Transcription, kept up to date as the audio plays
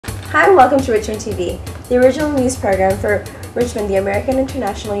Hi and welcome to Richmond TV, the original news program for Richmond, the American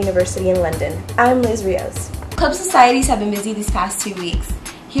International University in London. I'm Liz Rios. Club societies have been busy these past 2 weeks.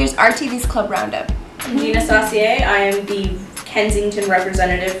 Here's RTV's Club Roundup. I'm Gina Saucier. I am the Kensington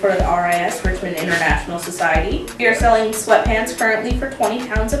representative for the RIS, Richmond International Society. We are selling sweatpants currently for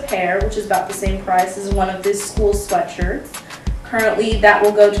 £20 a pair, which is about the same price as one of this school's sweatshirts. Currently, that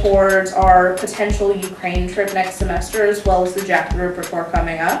will go towards our potential Ukraine trip next semester, as well as the Jack the Ripper tour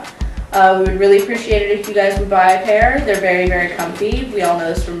coming up. We would really appreciate it if you guys would buy a pair. They're very, very comfy. We all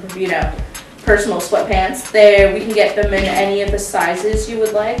know this from, personal sweatpants. We can get them in any of the sizes you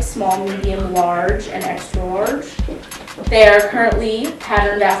would like, small, medium, large, and extra large. They are currently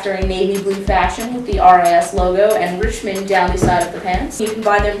patterned after a navy blue fashion with the RIS logo and Richmond down the side of the pants. You can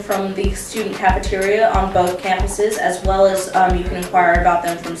buy them from the student cafeteria on both campuses, as well as you can inquire about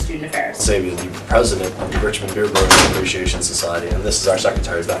them from Student Affairs. Xavier, the president of the Richmond Beer Brewing Appreciation Society, and this is our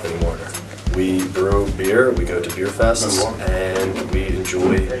secretary, Bethany Mortar. We brew beer, we go to beer fests, and we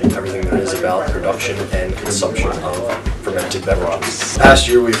enjoy everything there is about production and consumption of fermented beverages. Last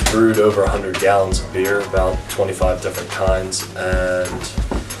year we've brewed over 100 gallons of beer, about 25 different kinds, and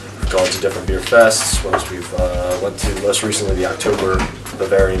we've gone to different beer fests. We've went to most recently the October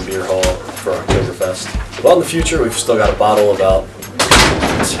Bavarian Beer Hall for Oktoberfest. Well, in the future we've still got a bottle about,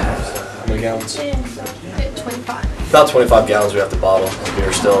 how many gallons? 25. About 25 gallons we have to bottle of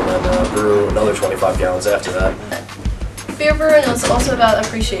beer still, and then brew another 25 gallons after that. Beer brewing is also about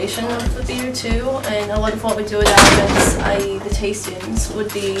appreciation of the beer too, and a lot of what we do at our events, i.e. the tastings,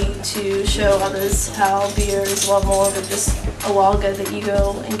 would be to show others how beer is a lot more than just a lager that you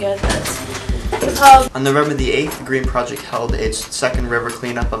go and get at the pub. On November the 8th, the Green Project held its second river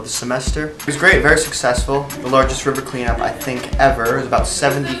cleanup of the semester. It was great, very successful. The largest river cleanup I think ever. It was about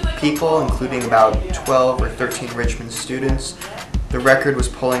 70 people, including about 12 or 13 Richmond students. The record was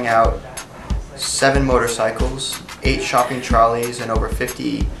pulling out 7 motorcycles, 8 shopping trolleys, and over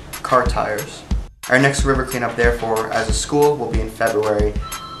 50 car tires. Our next river cleanup, therefore, as a school, will be in February.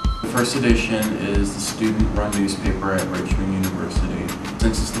 The first edition is the student-run newspaper at Richmond University.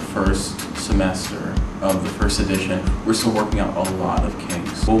 Since it's the first semester of the first edition, we're still working out a lot of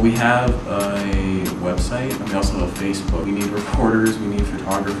kinks. Well, we have a website, and we also have a Facebook. We need reporters, we need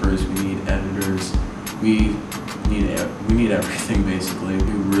photographers, we need editors, we need everything basically.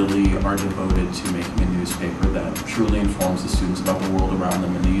 We really are devoted to making a newspaper that truly informs the students about the world around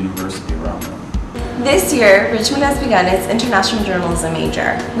them and the university around them. This year, Richmond has begun its international journalism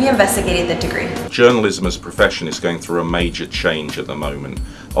major. We investigated the degree. Journalism as a profession is going through a major change at the moment.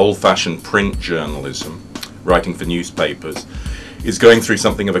 Old-fashioned print journalism, writing for newspapers, is going through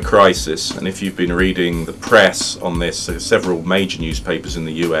something of a crisis, and if you've been reading the press on this, several major newspapers in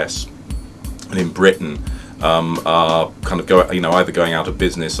the US and in Britain are kind of either going out of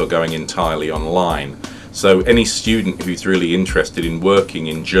business or going entirely online. So any student who's really interested in working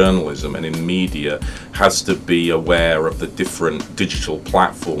in journalism and in media has to be aware of the different digital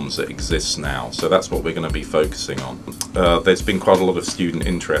platforms that exist now. So that's what we're going to be focusing on. There's been quite a lot of student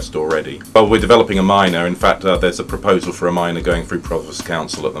interest already. Well, we're developing a minor. In fact, there's a proposal for a minor going through Provost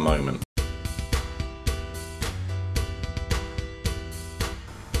Council at the moment.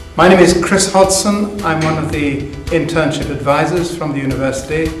 My name is Chris Hodson. I'm one of the internship advisors from the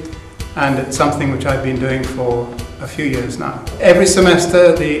university, and it's something which I've been doing for a few years now. Every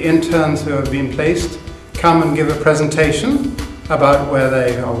semester the interns who have been placed come and give a presentation about where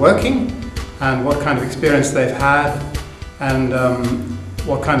they are working and what kind of experience they've had and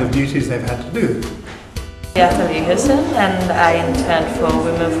what kind of duties they've had to do. RTV and I intern for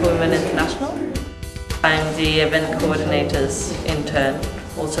Women for Women International. I'm the event coordinator's intern,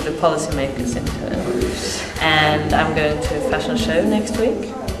 also the policymaker's intern, and I'm going to a fashion show next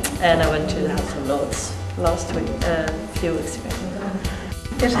week. And I went to the House of Lords last week, a few weeks ago.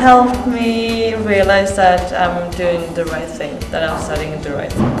 It helped me realize that I'm doing the right thing, that I'm studying the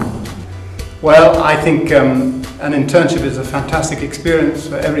right thing. Well, I think an internship is a fantastic experience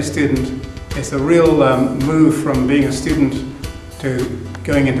for every student. It's a real move from being a student to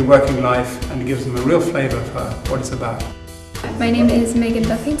going into working life, and it gives them a real flavour for what it's about. My name is Megan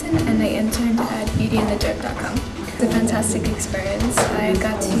Buffington and I interned at beautyandthedirt.com. It's a fantastic experience. I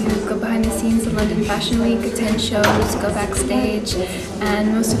got to go behind the scenes of London Fashion Week, attend shows, go backstage,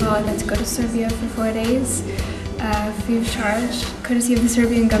 and most of all I got to go to Serbia for 4 days, free of charge, courtesy of the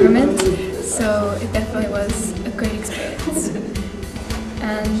Serbian government, so it definitely was a great experience.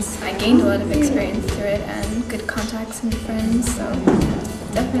 And I gained a lot of experience through it and good contacts and friends, so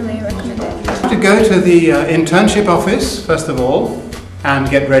definitely recommend it. To go to the internship office first of all and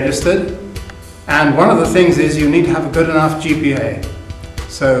get registered, and one of the things is you need to have a good enough GPA.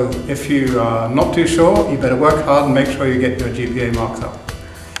 So if you are not too sure, you better work hard and make sure you get your GPA marks up.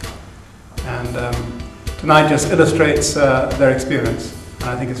 And tonight just illustrates their experience, and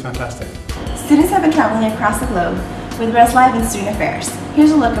I think it's fantastic. Students have been traveling across the globe with Res Live and Student Affairs.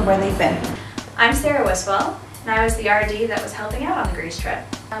 Here's a look at where they've been. I'm Sarah Westwell, and I was the RD that was helping out on the Greece trip.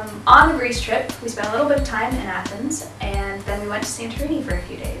 On the Greece trip, we spent a little bit of time in Athens, and then we went to Santorini for a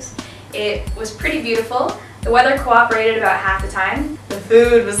few days. It was pretty beautiful. The weather cooperated about half the time. The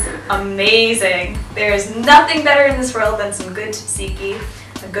food was amazing. There's nothing better in this world than some good tzatziki,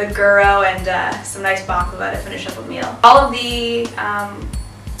 a good gyro, and some nice baklava to finish up a meal. All of the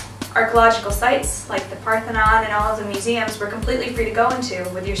archaeological sites, like the Parthenon and all of the museums, were completely free to go into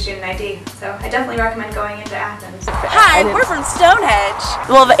with your student ID. So I definitely recommend going into Athens. Hi, we're from Stonehenge.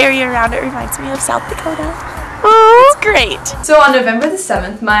 Well, the area around it reminds me of South Dakota. Oh, it's great. So on November the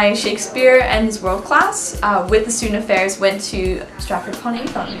 7th, my Shakespeare and his World class with the Student Affairs went to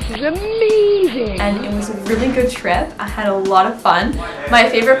Stratford-upon-Avon. It was amazing! And it was a really good trip. I had a lot of fun. My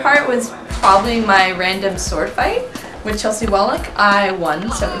favorite part was probably my random sword fight with Chelsea Wallach. I won,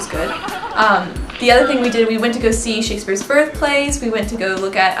 so it was good. The other thing we did, we went to go see Shakespeare's birthplace, we went to go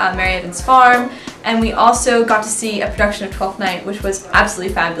look at Mary Evans' farm, and we also got to see a production of Twelfth Night, which was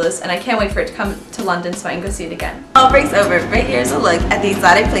absolutely fabulous, and I can't wait for it to come to London so I can go see it again. All breaks over, but here's a look at the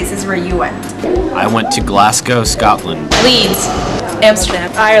exotic places where you went. I went to Glasgow, Scotland. Leeds.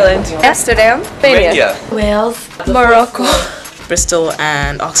 Amsterdam. Ireland. Amsterdam. Albania. Wales. Morocco. Bristol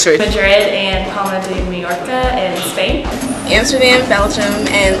and Oxford. Madrid and Palma de Mallorca in Spain. Amsterdam, Belgium,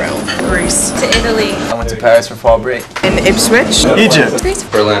 and Rome. Greece. To Italy. I went to Paris for fall break. And Ipswich. Egypt.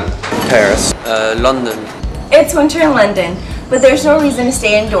 Berlin. Paris. London. It's winter in London, but there's no reason to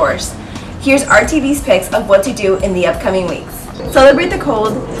stay indoors. Here's RTV's picks of what to do in the upcoming weeks. Celebrate the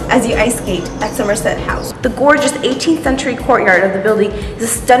cold as you ice skate at Somerset House. The gorgeous 18th century courtyard of the building is a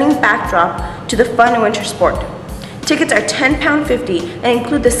stunning backdrop to the fun and winter sport. Tickets are £10.50 and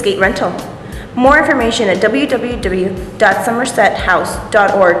include the skate rental. More information at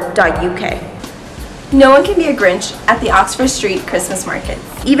www.somersethouse.org.uk. No one can be a Grinch at the Oxford Street Christmas Market.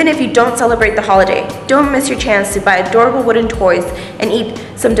 Even if you don't celebrate the holiday, don't miss your chance to buy adorable wooden toys and eat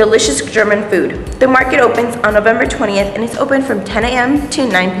some delicious German food. The market opens on November 20th and it's open from 10 a.m. to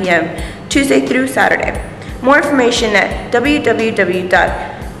 9 p.m. Tuesday through Saturday. More information at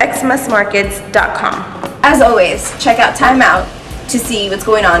www.xmasmarkets.com. As always, check out Time Out to see what's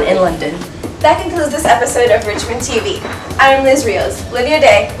going on in London. That concludes this episode of Richmond TV. I'm Liz Rios. Live your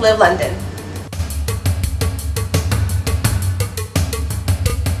day, live London.